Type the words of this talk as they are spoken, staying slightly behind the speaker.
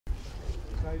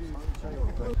No,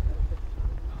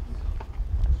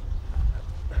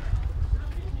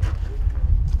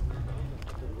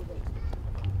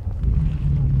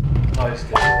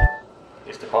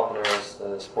 it's the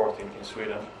popularest sport in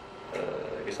Sweden.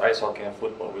 It's ice hockey and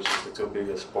football, which is the two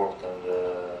biggest sports,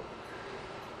 and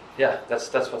yeah,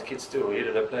 that's what kids do.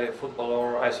 Either they play football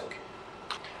or ice hockey.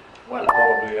 Well,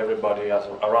 probably everybody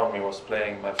around me was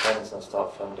playing, my friends and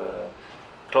stuff, and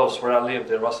close where I lived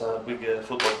there was a big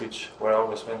football pitch where I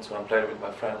always went to and played with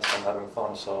my friends and having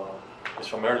fun. So it's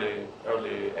from early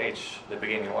age the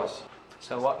beginning was.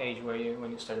 So what age were you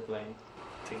when you started playing?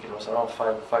 I think it was around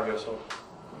 5 years old.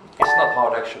 It's not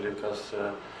hard actually, because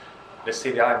the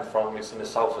city I'm from is in the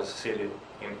southwest city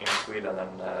in Sweden,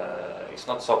 and it's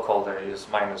not so cold there. It's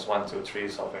 -1, 2, 3,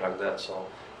 something like that. So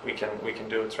we can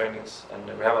do trainings, and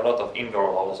we have a lot of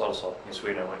indoor halls also in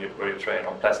Sweden where you train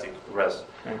on plastic grass.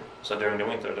 So during the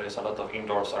winter there is a lot of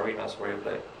indoors arenas where you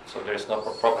play. So there's no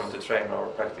problem to train or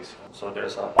practice. So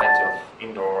there's plenty of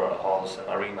indoor halls and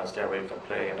arenas there where you can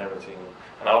play and everything.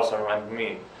 And I also remember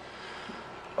me.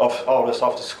 Always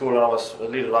after school, when I was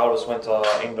little, I always went to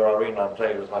an indoor arena and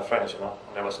played with my friends, you know.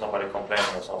 And there was nobody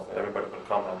complaining or something. Everybody could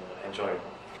come and enjoy it.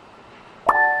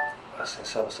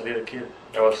 Since I was a little kid,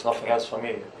 there was nothing else for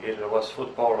me. Either it was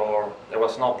football or there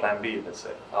was no plan B, let's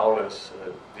say. I always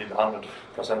did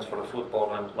 100% for the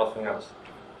football and nothing else.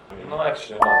 No,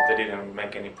 actually not. They didn't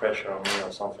make any pressure on me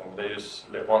or something. They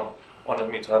wanted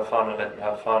me to have fun and let me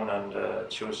have fun and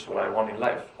choose what I want in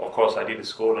life. Of course, I did the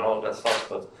school and all that stuff,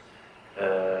 but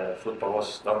football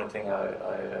was the only thing I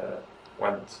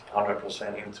went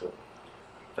 100% into.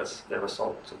 That's the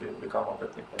result to become a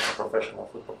professional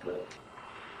football player.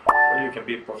 Well, you can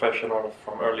be professional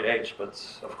from early age, but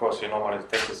of course you normally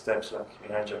take the steps. Like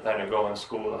in Japan, you go in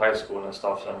school, high school and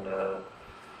stuff, and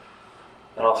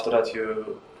after that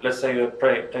let's say you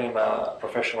play in a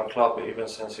professional club. Even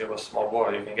since you were a small boy,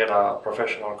 you can get a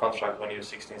professional contract when you're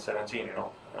 16, 17, you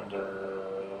know, and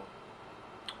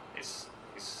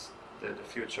the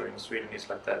future in Sweden is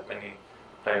like that. Many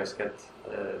players get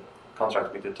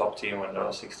contract with the top team when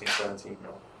they're 16, 17, you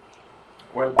know.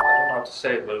 Well, I don't know how to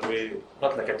say it, but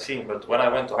not like a team, but when I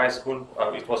went to high school,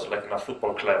 it was like in a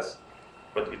football class,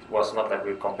 but it was not like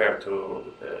we compared to,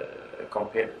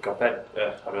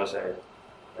 how do I say it,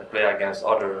 play against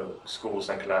other schools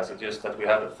and classes. It's just that we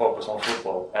had to focus on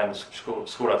football and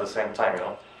school at the same time, you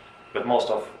know. But most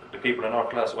of the people in our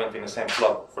class went in the same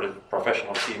club for the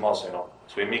professional team also, you know.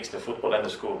 So we mixed the football and the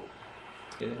school.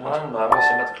 I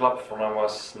was in that club from I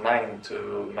was 9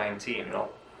 to 19, you know.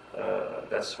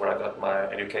 That's where I got my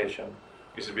education.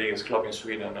 It's the biggest club in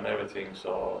Sweden and everything,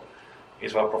 so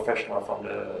it was professional from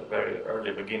the very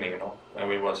early beginning, you know. When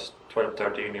we was 12,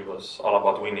 13, it was all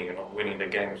about winning, you know, winning the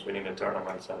games, winning the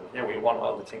tournaments, and yeah, we won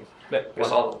all the things.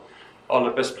 Because all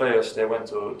the best players, they went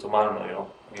to Malmö, you know,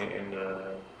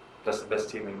 that's the best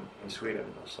team in Sweden.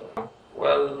 So,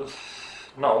 well,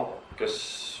 no,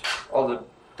 because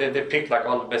they picked like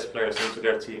all the best players into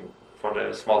their team for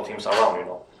the small teams around, you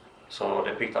know. So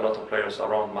they picked a lot of players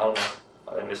around Malmö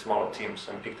and the smaller teams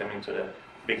and picked them into the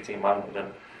big team Malmö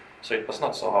then. So it was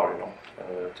not so hard, you know,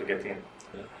 to get in.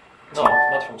 Yeah. No,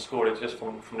 not from school. It's just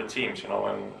from the teams, you know.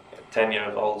 When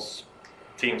 10-year-old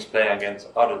teams play against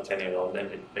other 10-year-olds, then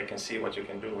they can see what you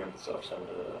can do and stuff. And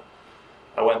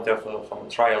I went there from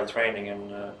trial training,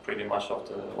 and pretty much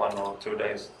after 1 or 2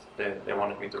 days, they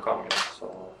wanted me to come, you know. So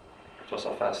it was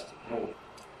a fast move.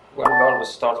 Well, we always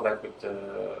start like with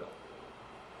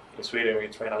in Sweden we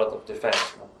train a lot of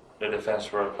defense, you know? The defense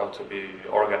work, how to be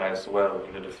organized well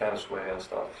in the defense way and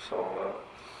stuff. So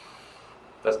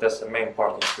that's the main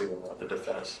part in Sweden, the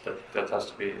defense. That has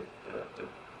to be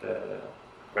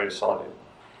very solid.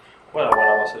 Well, when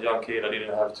I was a young kid, I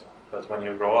didn't have to. But when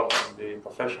you grow up and be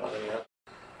professional, then you have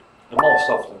to. Most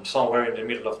of them, somewhere in the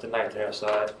middle of the night there, so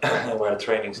I were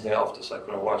trainings day after, so I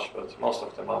couldn't watch. But most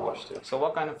of them I watched it. So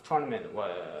what kind of tournament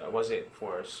was it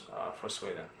for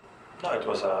Sweden? No, it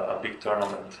was a big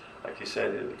tournament. Like you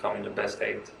said, it come in the best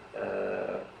 8.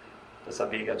 That's a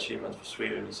big achievement for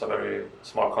Sweden. It's a very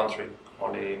small country,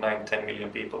 only 9-10 million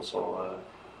people, so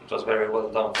it was very well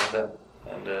done from them.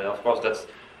 And of course, that's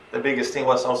the biggest thing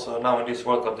was also now in this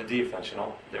World Cup, the defense, you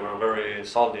know. They were very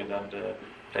solid and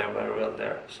played very well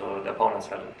there, so the opponents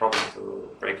had a problem to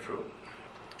break through.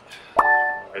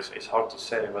 It's hard to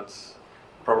say, but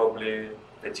probably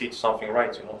they teach something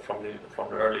right, you know, from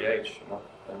the early age, you know.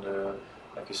 And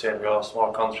like you said, we are a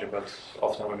small country, but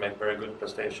often we make very good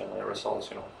prestation and results,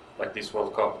 you know. Like this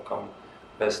World Cup, come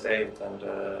best 8 and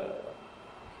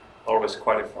always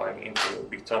qualifying into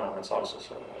big tournaments also.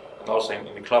 So, and also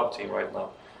in the club team right now,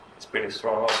 it's pretty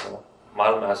strong also.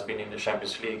 Malmö has been in the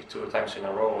Champions League 2 times in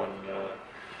a row, and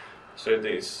So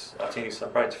I think it's a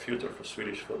bright future for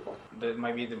Swedish football. That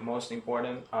might be the most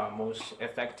important, most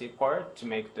effective part to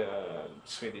make the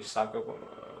Swedish soccer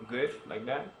good, like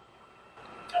that.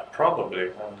 Probably,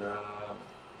 and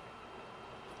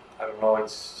I don't know.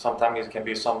 Sometimes it can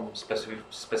be some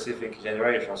specific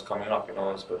generations coming up, you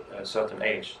know, at a certain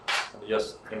age. And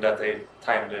just in that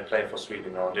time they play for Sweden,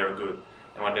 you know, they're good,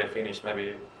 and when they finish,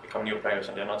 maybe become new players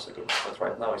and they're not so good. But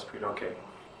right now it's pretty okay.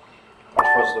 But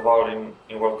first of all,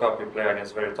 in World Cup we play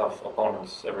against very tough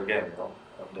opponents every game, you know,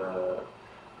 and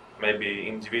maybe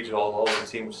all the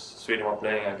teams Sweden were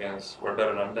playing against were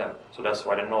better than them. So that's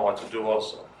why they know what to do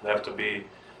also. They have to be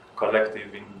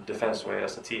collective in defense way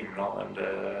as a team, you know, and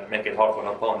make it hard for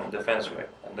the opponent in defense way.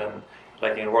 And then,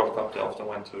 like in World Cup, they often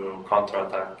went to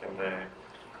counter-attack, and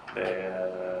they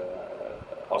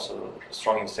also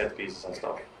strong in set pieces and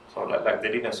stuff. So like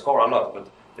they didn't score a lot, but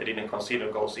they didn't concede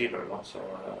goals either, you know. So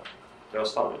they were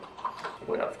solid.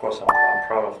 Well, of course, I'm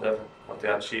proud of them, what they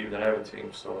achieved and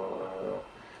everything. So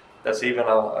that's even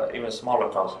smaller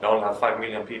country. They only have 5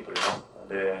 million people, you know.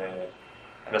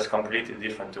 And that's completely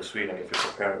different to Sweden. If you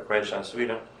compare Croatia and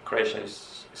Sweden, Croatia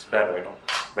is better, you know,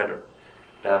 better.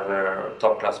 They have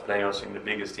top-class players in the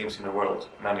biggest teams in the world,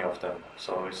 many of them.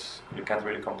 So you can't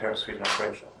really compare Sweden and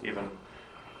Croatia, even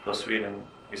though Sweden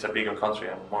is a bigger country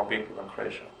and more people than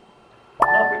Croatia.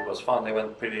 No, it was fun. They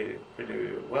went pretty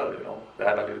well, you know. They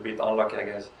had a little bit unlucky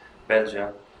against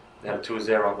Belgium. They had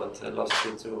 2-0, but lost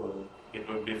 3-2. It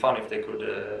would be fun if they could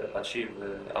achieve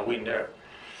a win there.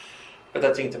 But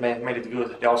I think they made it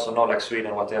good. They also know, like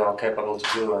Sweden, what they are capable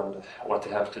to do and what they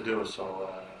have to do. So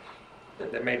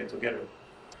they made it together.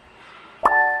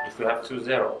 If we have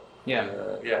 2-0,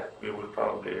 yeah, we would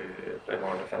probably play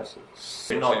more defensive.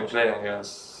 You know, you're playing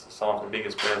against some of the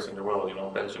biggest players in the world. You know,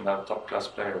 Belgium have top-class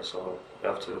players, so you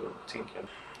have to think.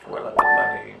 Well, I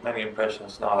have many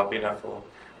impressions now. I've been there for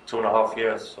 2.5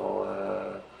 years, so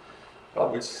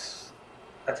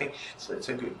I think it's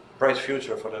a good, bright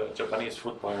future for the Japanese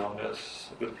football. You know,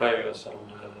 there's good players, and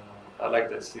I like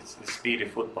this. It's speedy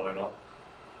football, you know.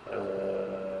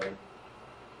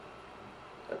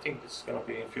 I think it's going to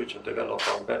be in future develop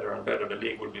better and better. The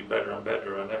league will be better and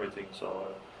better and everything. So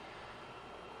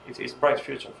it's bright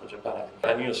future for Japan.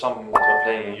 I knew some that were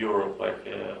playing in Europe, like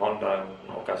Honda and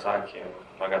Okazaki and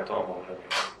Nagatomo.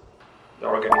 The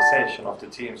organization of the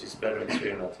teams is better in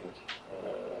Sweden, I think.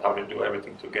 How they do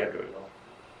everything together, you know.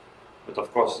 But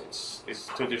of course, it's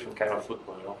two different kind of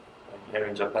football, you know. And here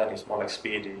in Japan, it's more like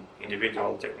speedy,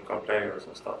 individual, technical players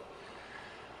and stuff.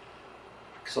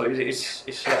 So it's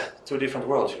two different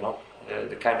worlds, you know.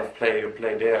 The kind of play you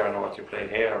play there and what you play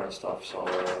here and stuff. So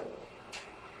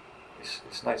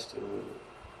it's nice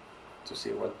to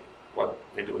see what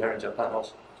they do here in Japan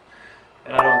also.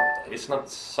 And it's not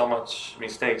so much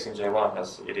mistakes in J1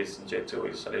 as it is in J2.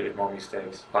 It's a little bit more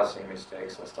mistakes, passing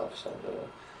mistakes and stuff. So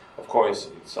of course,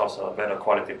 it's also better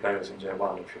quality players in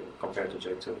J1 if you compare to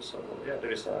J2. So yeah,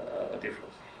 there is a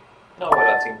difference. No, but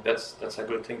I think that's a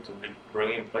good thing to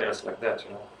bring in players like that.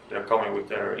 You know, they're coming with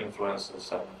their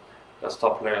influences, and that's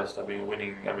top players that have been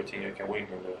winning everything you can win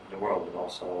in the world. You know,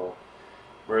 so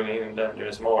bringing in them,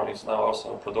 there's more. It's now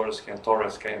also Podolski and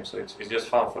Torres came, so it's just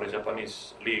fun for the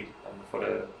Japanese league and for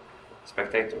the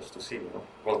spectators to see, you know,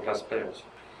 world-class players.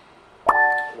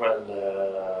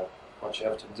 Well, what you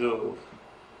have to do,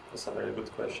 that's a very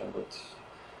good question, but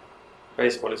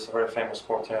baseball is a very famous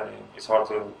sport here. It's hard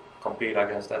to compete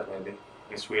against that maybe.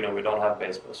 In Sweden we don't have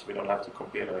baseball, so we don't have to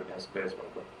compete against baseball.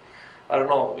 But I don't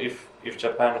know if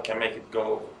Japan can make it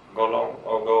go long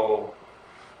or go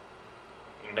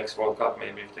in next World Cup,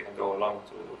 maybe if they can go along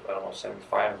to, I don't know,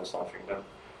 semi-final or something, then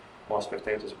more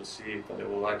spectators will see it and they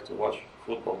will like to watch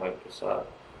football maybe. So,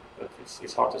 but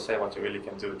it's hard to say what you really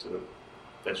can do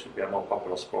that should be a more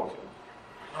popular sport. You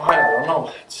know? I don't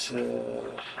know.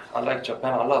 I like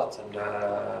Japan a lot, and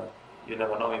you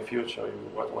never know in future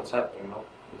what's happening. You know?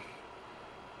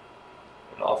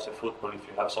 If, after football, if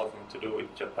you have something to do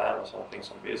with Japan or something,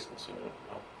 some business, you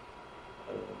know,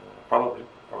 probably.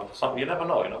 Or some, you never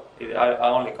know. You know, I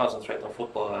only concentrate on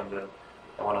football, and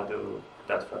I want to do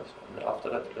that first. And after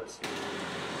that, let's see.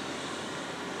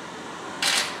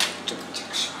 ちょっとチェッ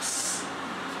クします。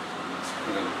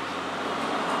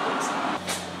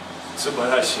素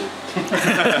晴らしい。あ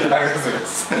りがとうございま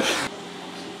す。